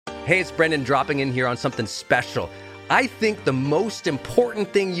Hey, it's Brendan dropping in here on something special. I think the most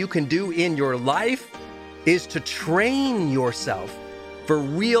important thing you can do in your life is to train yourself for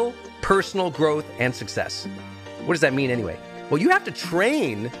real personal growth and success. What does that mean anyway? Well, you have to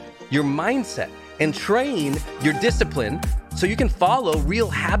train your mindset and train your discipline so you can follow real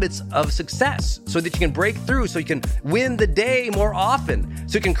habits of success, so that you can break through, so you can win the day more often,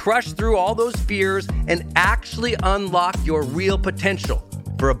 so you can crush through all those fears and actually unlock your real potential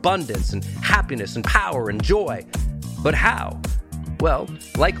for abundance and happiness and power and joy. But how? Well,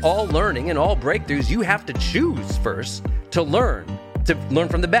 like all learning and all breakthroughs, you have to choose first to learn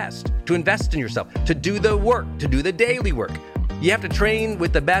from the best, to invest in yourself, to do the work, to do the daily work. You have to train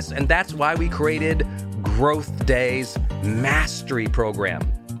with the best, and that's why we created Growth Day's Mastery Program.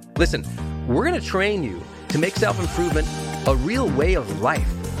 Listen, we're going to train you to make self-improvement a real way of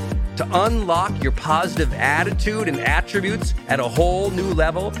life, to unlock your positive attitude and attributes at a whole new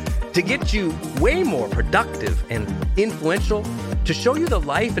level, to get you way more productive and influential, to show you the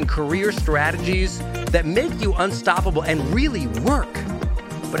life and career strategies that make you unstoppable and really work.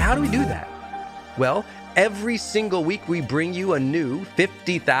 But how do we do that? Well, every single week we bring you a new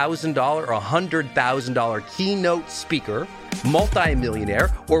 $50,000 or $100,000 keynote speaker,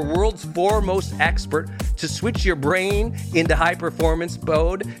 multimillionaire, or world's foremost expert to switch your brain into high performance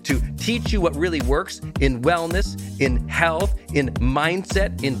mode, to teach you what really works in wellness, in health, in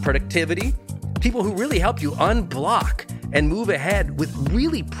mindset, in productivity. People who really help you unblock and move ahead with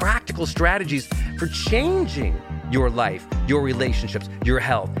really practical strategies for changing your life, your relationships, your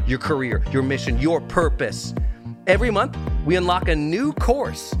health, your career, your mission, your purpose. Every month, we unlock a new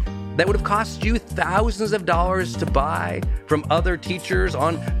course that would have cost you thousands of dollars to buy from other teachers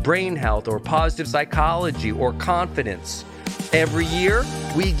on brain health or positive psychology or confidence. Every year,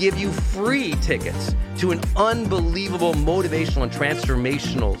 we give you free tickets to an unbelievable motivational and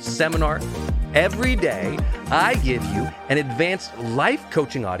transformational seminar. Every day, I give you an advanced life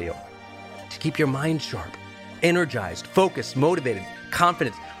coaching audio to keep your mind sharp, energized, focused, motivated,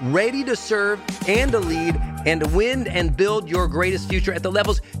 confident, ready to serve and to lead and to win and build your greatest future at the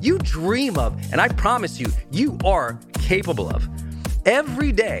levels you dream of. And I promise you, you are capable of.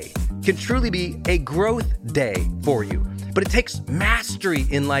 Every day can truly be a growth day for you. But it takes mastery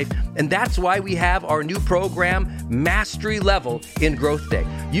in life, and that's why we have our new program, Mastery Level in Growth Day.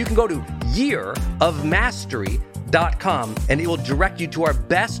 You can go to yearofmastery.com, and it will direct you to our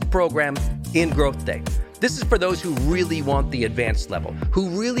best program in Growth Day. This is for those who really want the advanced level, who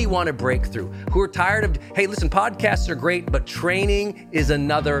really want to break through, who are tired of, hey, listen, podcasts are great, but training is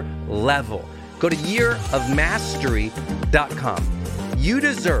another level. Go to yearofmastery.com. You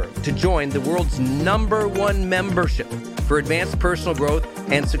deserve to join the world's #1 membership for advanced personal growth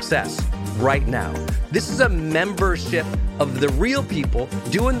and success right now. This is a membership of the real people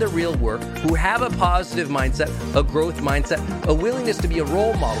doing the real work, who have a positive mindset, a growth mindset, a willingness to be a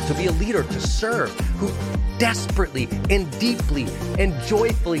role model, to be a leader, to serve, who desperately and deeply and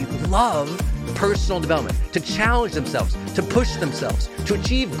joyfully love personal development, to challenge themselves, to push themselves, to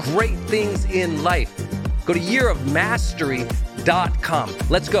achieve great things in life. Go to yearofmastery.com.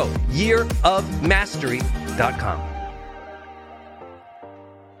 Let's go. yearofmastery.com.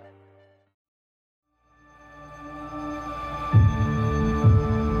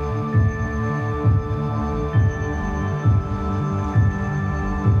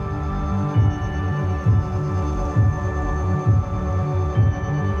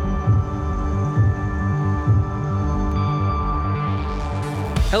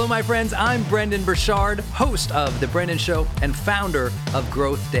 Hello, my friends. I'm Brendon Burchard, host of The Brendan Show and founder of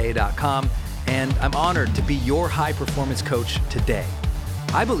GrowthDay.com, and I'm honored to be your high-performance coach today.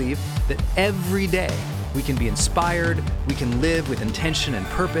 I believe that every day we can be inspired, we can live with intention and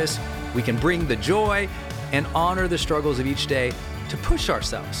purpose, we can bring the joy and honor the struggles of each day to push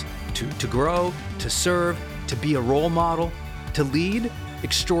ourselves, to grow, to serve, to be a role model, to lead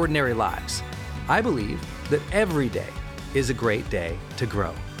extraordinary lives. I believe that every day is a great day to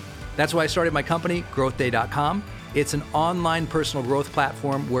grow. That's why I started my company, GrowthDay.com. It's an online personal growth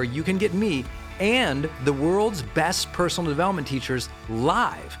platform where you can get me and the world's best personal development teachers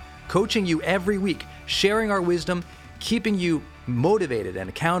live, coaching you every week, sharing our wisdom, keeping you motivated and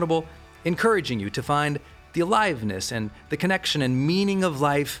accountable, encouraging you to find the aliveness and the connection and meaning of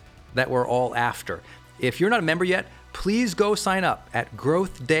life that we're all after. If you're not a member yet, please go sign up at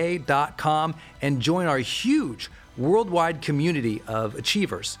GrowthDay.com and join our huge worldwide community of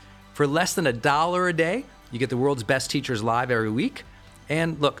achievers. For less than $1 a day, you get the world's best teachers live every week.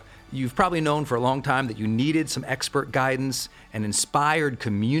 And look, you've probably known for a long time that you needed some expert guidance, an inspired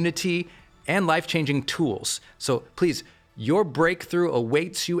community, and life-changing tools. So please Your breakthrough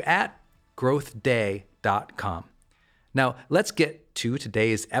awaits you at growthday.com. Now, let's get to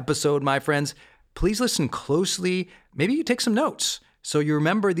today's episode, my friends. Please listen closely. Maybe you take some notes so you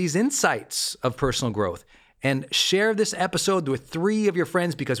remember these insights of personal growth. And share this episode with 3 of your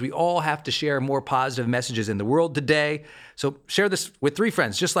friends, because we all have to share more positive messages in the world today. So share this with 3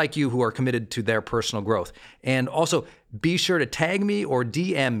 friends just like you who are committed to their personal growth. And also be sure to tag me or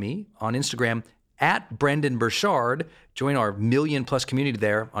DM me on Instagram at Brendan Burchard. Join our 1 million+ community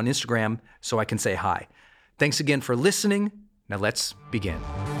there on Instagram so I can say hi. Thanks again for listening. Now let's begin.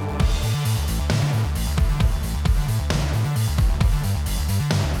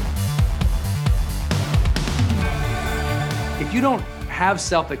 If you don't have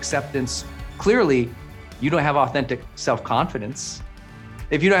self-acceptance, clearly you don't have authentic self-confidence.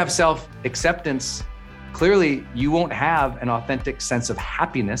 If you don't have self-acceptance, clearly you won't have an authentic sense of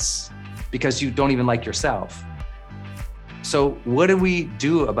happiness because you don't even like yourself. So what do we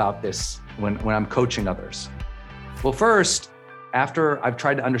do about this when I'm coaching others? Well, first, after I've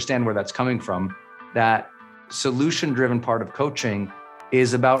tried to understand where that's coming from, that solution-driven part of coaching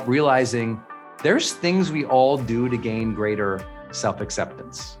is about realizing there's things we all do to gain greater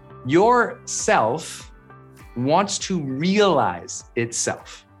self-acceptance. Your self wants to realize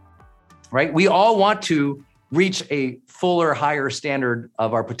itself, right? We all want to reach a fuller, higher standard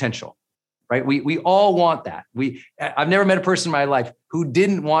of our potential, right? We all want that. I've never met a person in my life who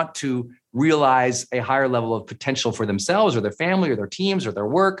didn't want to realize a higher level of potential for themselves or their family or their teams or their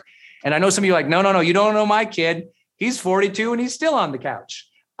work. And I know some of you are like, no, you don't know my kid. He's 42 and he's still on the couch.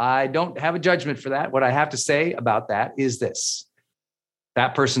 I don't have a judgment for that. What I have to say about that is this: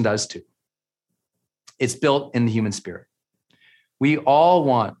 that person does too. It's built in the human spirit. We all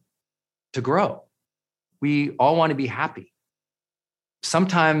want to grow. We all want to be happy.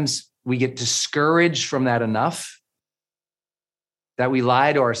 Sometimes we get discouraged from that enough that we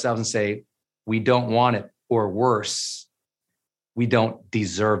lie to ourselves and say, we don't want it, or worse, we don't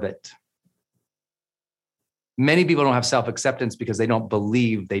deserve it. Many people don't have self-acceptance because they don't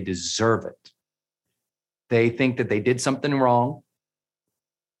believe they deserve it. They think that they did something wrong.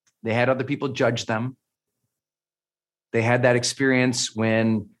 They had other people judge them. They had that experience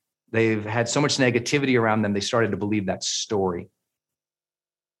when they've had so much negativity around them, they started to believe that story.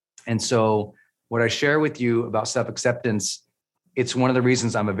 And so what I share with you about self-acceptance, it's one of the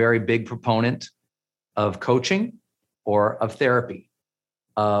reasons I'm a very big proponent of coaching or of therapy.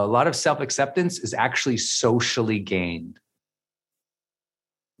 A lot of self-acceptance is actually socially gained.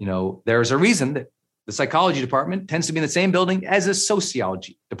 You know, there's a reason that the psychology department tends to be in the same building as a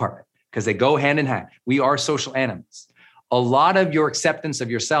sociology department, because they go hand in hand. We are social animals. A lot of your acceptance of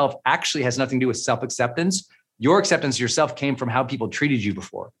yourself actually has nothing to do with self-acceptance. Your acceptance of yourself came from how people treated you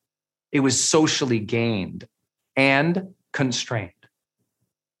before. It was socially gained and constrained.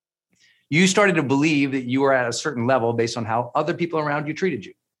 You started to believe that you were at a certain level based on how other people around you treated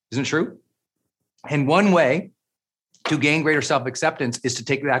you. Isn't it true? And one way to gain greater self-acceptance is to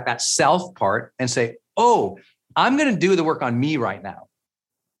take that self part and say, oh, I'm going to do the work on me right now.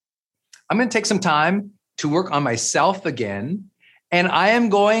 I'm going to take some time to work on myself again. And I am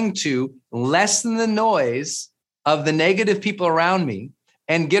going to lessen the noise of the negative people around me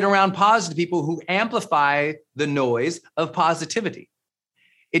and get around positive people who amplify the noise of positivity.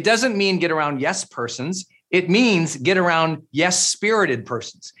 It doesn't mean get around yes persons. It means get around yes spirited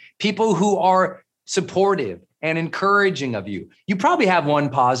persons, people who are supportive and encouraging of you. You probably have one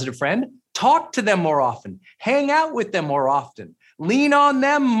positive friend. Talk to them more often. Hang out with them more often. Lean on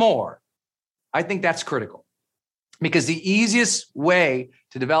them more. I think that's critical, because the easiest way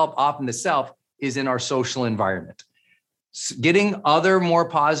to develop often the self is in our social environment. Getting other more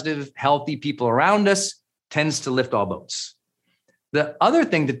positive, healthy people around us tends to lift all boats. The other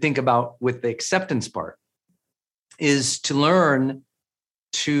thing to think about with the acceptance part is to learn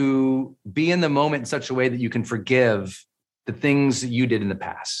to be in the moment in such a way that you can forgive the things that you did in the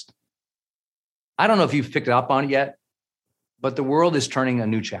past. I don't know if you've picked up on it yet, but the world is turning a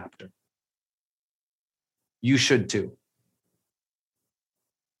new chapter. You should too.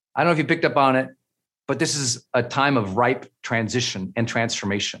 I don't know if you picked up on it, but this is a time of ripe transition and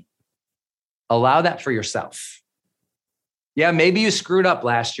transformation. Allow that for yourself. Yeah, maybe you screwed up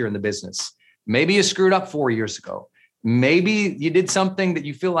last year in the business. Maybe you screwed up 4 years ago. Maybe you did something that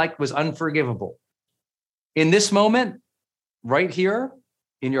you feel like was unforgivable. In this moment, right here,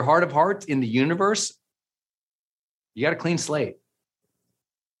 in your heart of hearts, in the universe, you got a clean slate.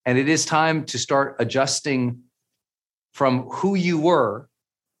 And it is time to start adjusting from who you were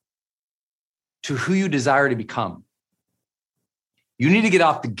to who you desire to become. You need to get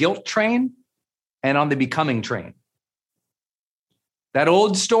off the guilt train and on the becoming train. That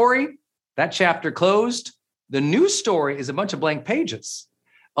old story, that chapter closed. The new story is a bunch of blank pages.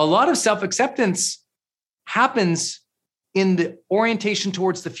 A lot of self-acceptance happens in the orientation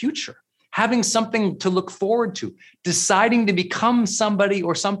towards the future, having something to look forward to, deciding to become somebody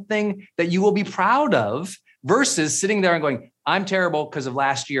or something that you will be proud of versus sitting there and going, I'm terrible because of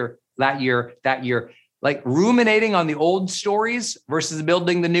last year, that year, like ruminating on the old stories versus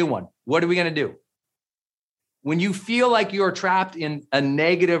building the new one. What are we going to do? When you feel like you're trapped in a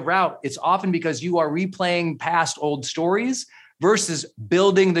negative route, it's often because you are replaying past old stories versus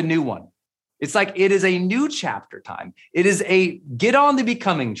building the new one. It's like it is a new chapter time. It is a get on the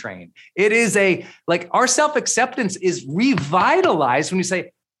becoming train. It is like our self-acceptance is revitalized when you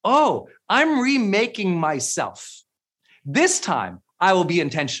say, oh, I'm remaking myself. This time I will be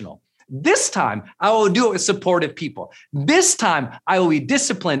intentional. This time I will do it with supportive people. This time I will be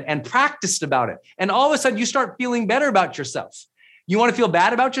disciplined and practiced about it. And all of a sudden you start feeling better about yourself. You want to feel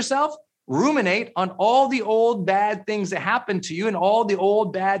bad about yourself? Ruminate on all the old bad things that happened to you and all the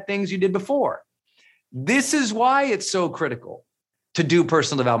old bad things you did before. This is why it's so critical to do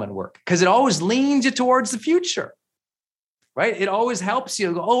personal development work, because it always leans you towards the future, right? It always helps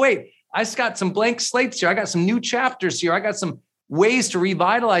you go, oh, wait, I just got some blank slates here. I got some new chapters here. I got some ways to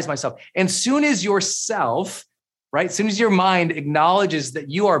revitalize myself. And soon as yourself, right, soon as your mind acknowledges that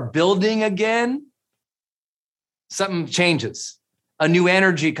you are building again, something changes. A new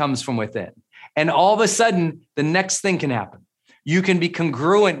energy comes from within. And all of a sudden, the next thing can happen. You can be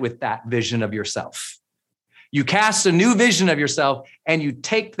congruent with that vision of yourself. You cast a new vision of yourself and you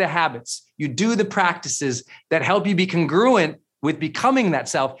take the habits, you do the practices that help you be congruent with becoming that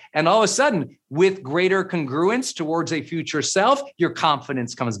self. And all of a sudden, with greater congruence towards a future self, your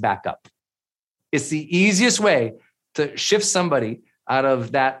confidence comes back up. It's the easiest way to shift somebody out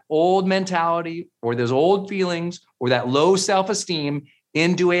of that old mentality or those old feelings or that low self-esteem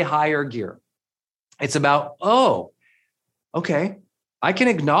into a higher gear. It's about, oh, okay, I can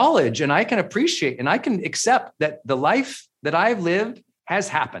acknowledge and I can appreciate and I can accept that the life that I've lived has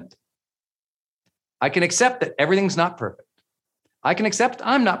happened. I can accept that everything's not perfect. I can accept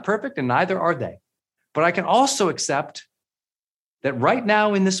I'm not perfect and neither are they. But I can also accept that right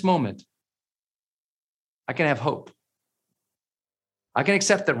now in this moment, I can have hope. I can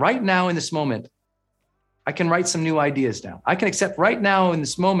accept that right now in this moment, I can write some new ideas down. I can accept right now in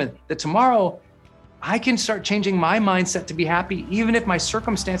this moment that tomorrow I can start changing my mindset to be happy, even if my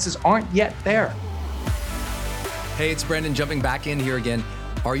circumstances aren't yet there. Hey, it's Brandon jumping back in here again.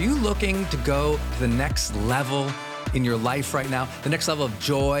 Are you looking to go to the next level in your life right now? The next level of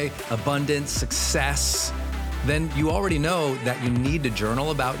joy, abundance, success? Then you already know that you need to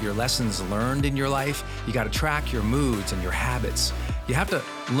journal about your lessons learned in your life. You got to track your moods and your habits. You have to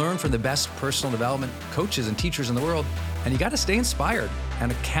learn from the best personal development coaches and teachers in the world. And you got to stay inspired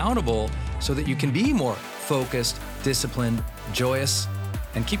and accountable so that you can be more focused, disciplined, joyous,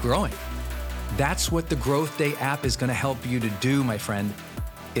 and keep growing. That's what the Growth Day app is going to help you to do, my friend.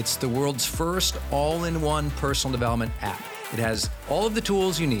 It's the world's first all-in-one personal development app. It has all of the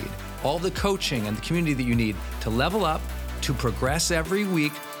tools you need, all the coaching and the community that you need to level up, to progress every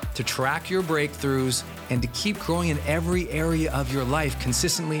week, to track your breakthroughs, and to keep growing in every area of your life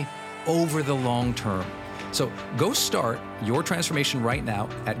consistently over the long term. So go start your transformation right now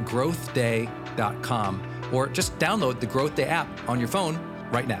at growthday.com or just download the Growth Day app on your phone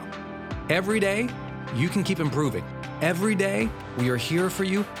right now. Every day, you can keep improving. Every day, we are here for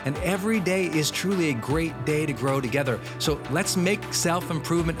you, and every day is truly a great day to grow together. So let's make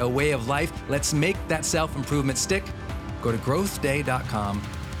self-improvement a way of life. Let's make that self-improvement stick. Go to growthday.com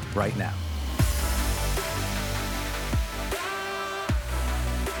right now.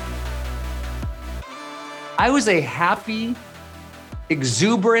 I was a happy,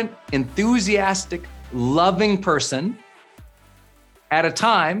 exuberant, enthusiastic, loving person at a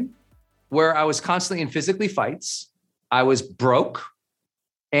time where I was constantly in physically fights. I was broke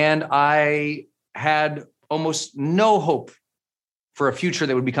and I had almost no hope for a future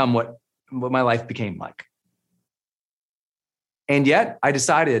that would become what my life became like. And yet I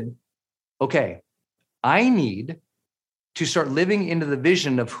decided, okay, I need to start living into the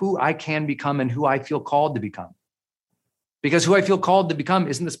vision of who I can become and who I feel called to become. Because who I feel called to become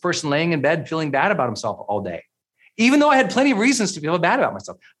isn't this person laying in bed feeling bad about himself all day. Even though I had plenty of reasons to feel bad about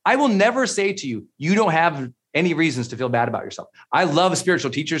myself. I will never say to you, you don't have any reasons to feel bad about yourself. I love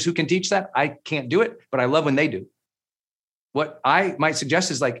spiritual teachers who can teach that. I can't do it, but I love when they do. What I might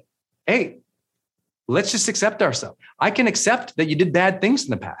suggest is like, hey, let's just accept ourselves. I can accept that you did bad things in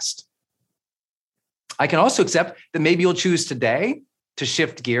the past. I can also accept that maybe you'll choose today to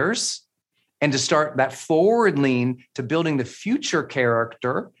shift gears and to start that forward lean to building the future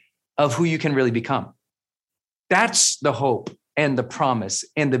character of who you can really become. That's the hope and the promise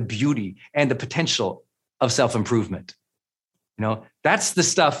and the beauty and the potential of self-improvement. That's the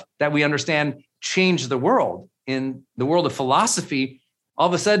stuff that we understand changed the world. In the world of philosophy, all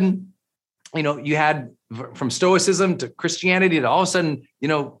of a sudden, you had from Stoicism to Christianity to all of a sudden,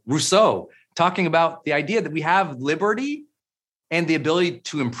 Rousseau talking about the idea that we have liberty and the ability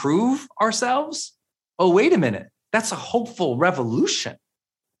to improve ourselves. Oh, wait a minute. That's a hopeful revolution.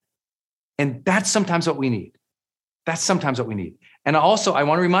 And that's sometimes what we need. And also, I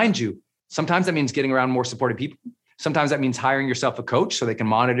want to remind you, sometimes that means getting around more supportive people. Sometimes that means hiring yourself a coach so they can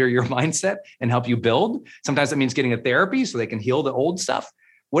monitor your mindset and help you build. Sometimes that means getting a therapy so they can heal the old stuff.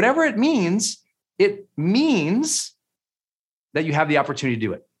 Whatever it means that you have the opportunity to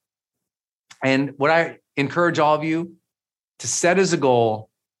do it. And what I encourage all of you to set as a goal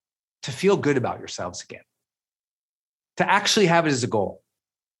to feel good about yourselves again, to actually have it as a goal.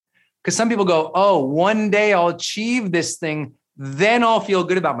 Because some people go, oh, one day I'll achieve this thing, then I'll feel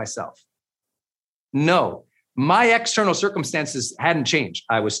good about myself. No, my external circumstances hadn't changed.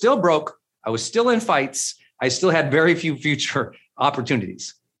 I was still broke. I was still in fights. I still had very few future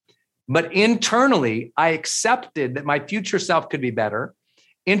opportunities. But internally, I accepted that my future self could be better.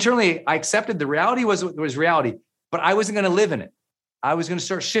 Internally, I accepted the reality was reality, but I wasn't going to live in it. I was going to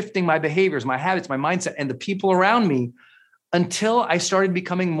start shifting my behaviors, my habits, my mindset, and the people around me until I started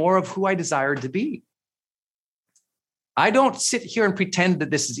becoming more of who I desired to be. I don't sit here and pretend that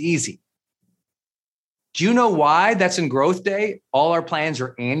this is easy. Do you know why that's in Growth Day? All our plans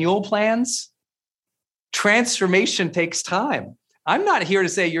are annual plans. Transformation takes time. I'm not here to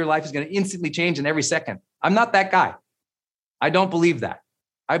say your life is going to instantly change in every second. I'm not that guy. I don't believe that.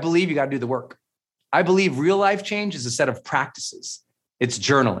 I believe you got to do the work. I believe real life change is a set of practices. It's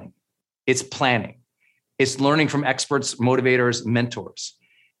journaling. It's planning. It's learning from experts, motivators, mentors.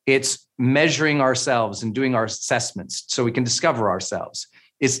 It's measuring ourselves and doing our assessments so we can discover ourselves.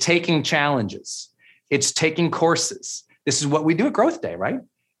 It's taking challenges. It's taking courses. This is what we do at Growth Day, right?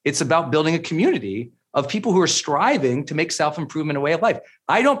 It's about building a community of people who are striving to make self-improvement a way of life.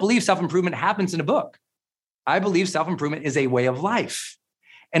 I don't believe self-improvement happens in a book. I believe self-improvement is a way of life.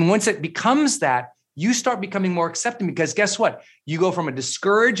 And once it becomes that, you start becoming more accepting because guess what? You go from a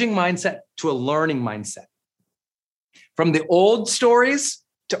discouraging mindset to a learning mindset. From the old stories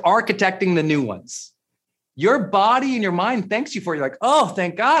to architecting the new ones. Your body and your mind thanks you for it. You're like, oh,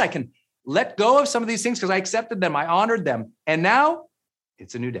 thank God I can let go of some of these things because I accepted them. I honored them. And now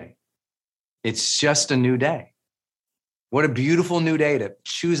it's a new day. It's just a new day. What a beautiful new day to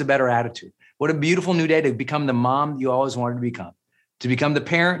choose a better attitude. What a beautiful new day to become the mom you always wanted to become the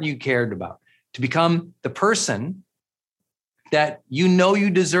parent you cared about, to become the person that you know you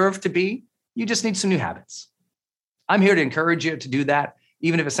deserve to be. You just need some new habits. I'm here to encourage you to do that,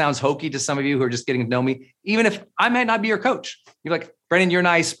 even if it sounds hokey to some of you who are just getting to know me, even if I might not be your coach. You're like, Brendan, you're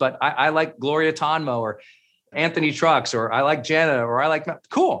nice, but I like Gloria Tonmo or Anthony Trucks, or I like Jenna, or I like,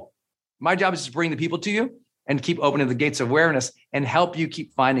 cool. My job is to bring the people to you and keep opening the gates of awareness and help you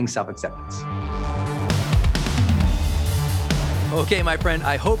keep finding self-acceptance. Okay, my friend,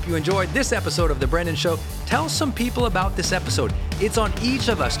 I hope you enjoyed this episode of The Brendan Show. Tell some people about this episode. It's on each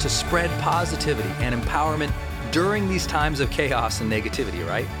of us to spread positivity and empowerment during these times of chaos and negativity,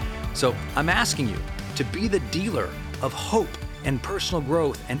 right? So I'm asking you to be the dealer of hope and personal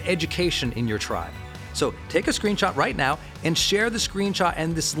growth and education in your tribe. So take a screenshot right now and share the screenshot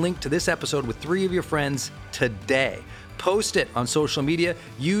and this link to this episode with 3 of your friends today. Post it on social media.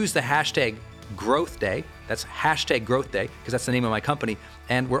 Use the hashtag Growth Day. That's hashtag Growth Day because that's the name of my company.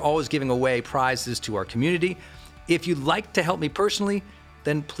 And we're always giving away prizes to our community. If you'd like to help me personally,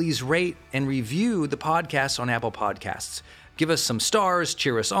 then please rate and review the podcast on Apple Podcasts. Give us some stars,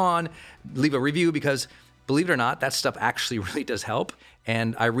 cheer us on, leave a review because believe it or not, that stuff actually really does help.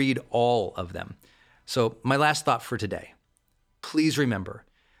 And I read all of them. So my last thought for today, please remember,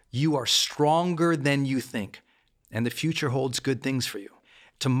 you are stronger than you think, and the future holds good things for you.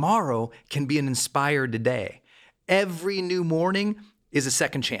 Tomorrow can be an inspired day. Every new morning is a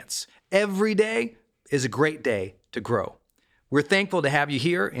second chance. Every day is a great day to grow. We're thankful to have you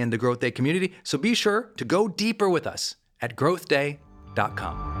here in the Growth Day community, so be sure to go deeper with us at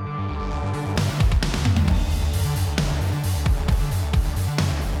growthday.com.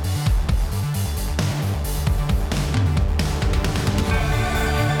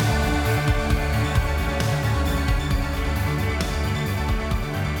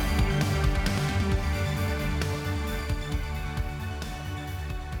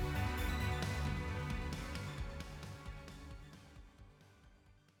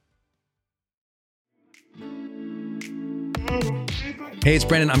 Hey, it's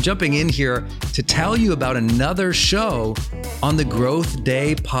Brandon. I'm jumping in here to tell you about another show on the Growth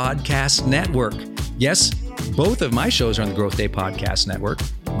Day Podcast Network. Yes, both of my shows are on the Growth Day Podcast Network.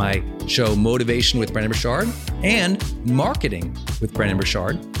 My show, Motivation with Brendon Burchard, and Marketing with Brendon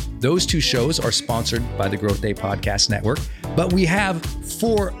Burchard. Those two shows are sponsored by the Growth Day Podcast Network, but we have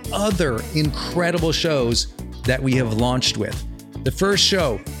 4 other incredible shows that we have launched with. The first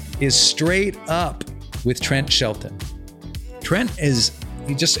show is Straight Up with Trent Shelton. Trent is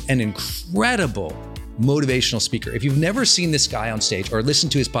just an incredible motivational speaker. If you've never seen this guy on stage or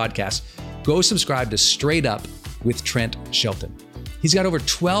listened to his podcast, go subscribe to Straight Up with Trent Shelton. He's got over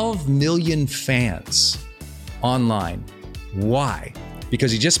 12 million fans online. Why?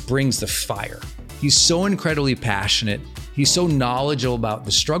 Because he just brings the fire. He's so incredibly passionate. He's so knowledgeable about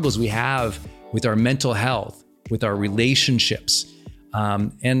the struggles we have with our mental health, with our relationships.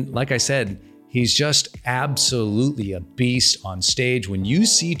 And like I said, he's just absolutely a beast on stage. When you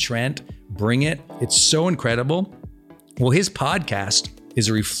see Trent bring it, it's so incredible. Well, his podcast is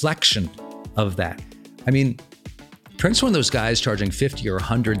a reflection of that. I mean, Trent's one of those guys charging $50,000 or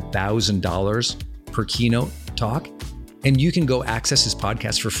 $100,000 per keynote talk, and you can go access his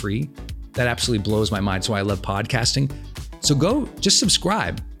podcast for free. That absolutely blows my mind. That's why I love podcasting. So go just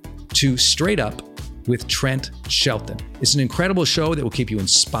subscribe to Straight Up with Trent Shelton. It's an incredible show that will keep you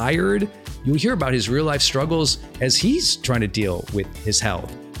inspired. You'll hear about his real life struggles as he's trying to deal with his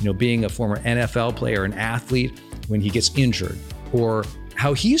health. You know, being a former NFL player, an athlete, when he gets injured, or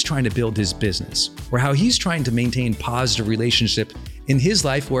how he's trying to build his business, or how he's trying to maintain positive relationship in his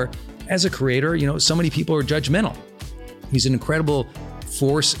life where, as a creator, you know, so many people are judgmental. He's an incredible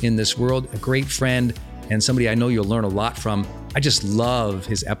force in this world, a great friend, and somebody I know you'll learn a lot from. I just love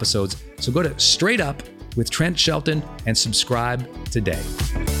his episodes. So go to Straight Up with Trent Shelton and subscribe today.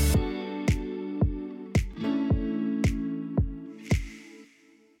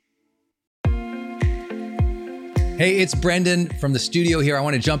 Hey, it's Brendon from the studio here. I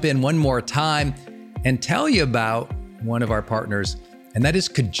want to jump in one more time and tell you about one of our partners, and that is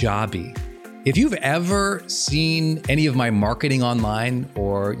Kajabi. If you've ever seen any of my marketing online,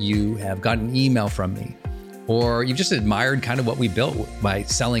 or you have gotten an email from me, or you've just admired kind of what we built by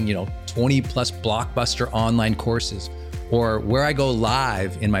selling, 20 plus blockbuster online courses, or where I go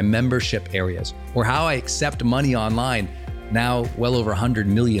live in my membership areas, or how I accept money online, now well over $100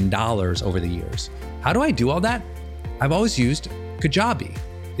 million over the years. How do I do all that? I've always used Kajabi.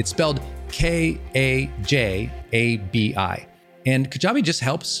 It's spelled Kajabi. And Kajabi just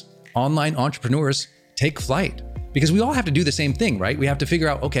helps online entrepreneurs take flight, because we all have to do the same thing, right? We have to figure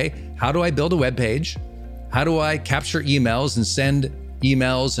out, okay, how do I build a web page? How do I capture emails and send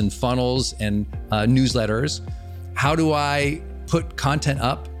emails and funnels and newsletters? How do I put content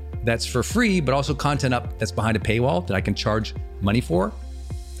up that's for free, but also content up that's behind a paywall that I can charge money for?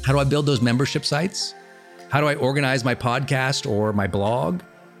 How do I build those membership sites? How do I organize my podcast or my blog?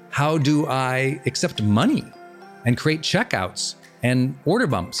 How do I accept money and create checkouts and order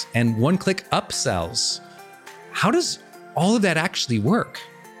bumps and one-click upsells? How does all of that actually work?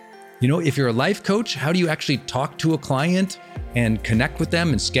 If you're a life coach, how do you actually talk to a client and connect with them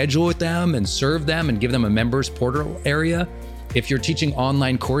and schedule with them and serve them and give them a members portal area? If you're teaching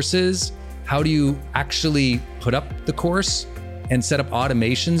online courses, how do you actually put up the course and set up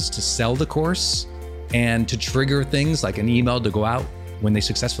automations to sell the course and to trigger things like an email to go out when they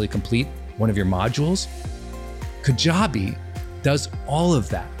successfully complete one of your modules? Kajabi does all of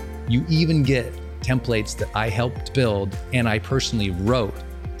that. You even get templates that I helped build and I personally wrote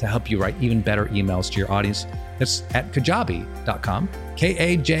to help you write even better emails to your audience. That's at kajabi.com,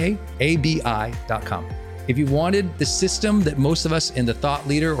 Kajabi.com. If you wanted the system that most of us in the thought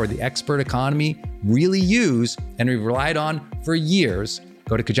leader or the expert economy really use and we've relied on for years,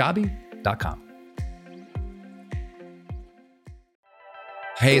 go to kajabi.com.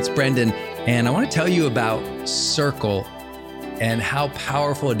 Hey, it's Brendon, and I want to tell you about Circle and how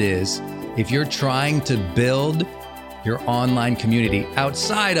powerful it is if you're trying to build your online community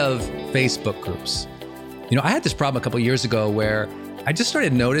outside of Facebook groups. I had this problem a couple of years ago where I just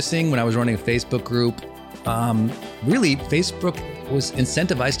started noticing when I was running a Facebook group, really Facebook was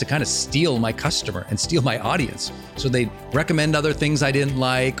incentivized to kind of steal my customer and steal my audience. So they'd recommend other things I didn't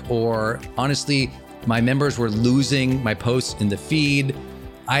like, or honestly, my members were losing my posts in the feed.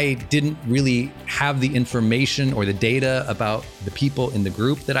 I didn't really have the information or the data about the people in the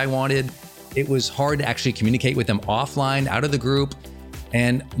group that I wanted. It was hard to actually communicate with them offline, out of the group.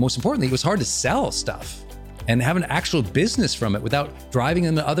 And most importantly, it was hard to sell stuff and have an actual business from it without driving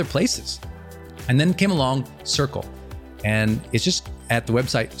them to other places. And then came along Circle. And it's just at the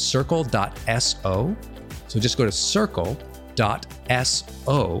website circle.so. So just go to Circle,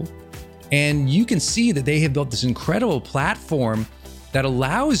 circle.so. And you can see that they have built this incredible platform that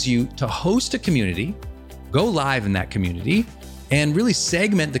allows you to host a community, go live in that community, and really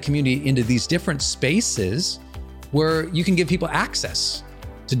segment the community into these different spaces where you can give people access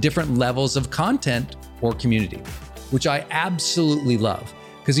to different levels of content or community, which I absolutely love.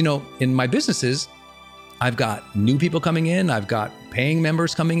 Because, in my businesses, I've got new people coming in, I've got paying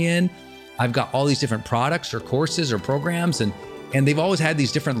members coming in, I've got all these different products or courses or programs, and they've always had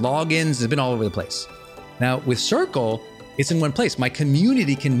these different logins. They've been all over the place. Now with Circle, it's in one place. My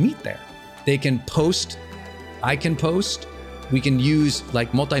community can meet there. They can post, I can post. We can use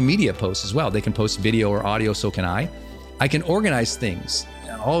like multimedia posts as well. They can post video or audio, so can I. I can organize things,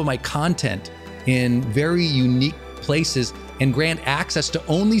 all of my content in very unique places and grant access to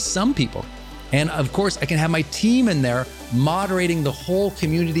only some people. And of course, I can have my team in there moderating the whole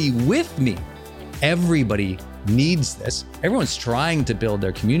community with me. Everybody needs this. Everyone's trying to build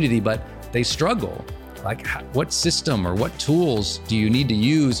their community, but they struggle. Like, what system or what tools do you need to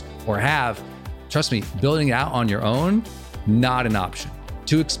use or have? Trust me, building it out on your own, not an option.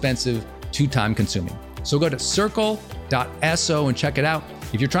 Too expensive, too time consuming. So go to circle.so and check it out.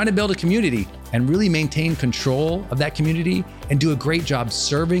 If you're trying to build a community and really maintain control of that community and do a great job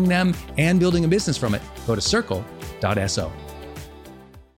serving them and building a business from it, go to circle.so.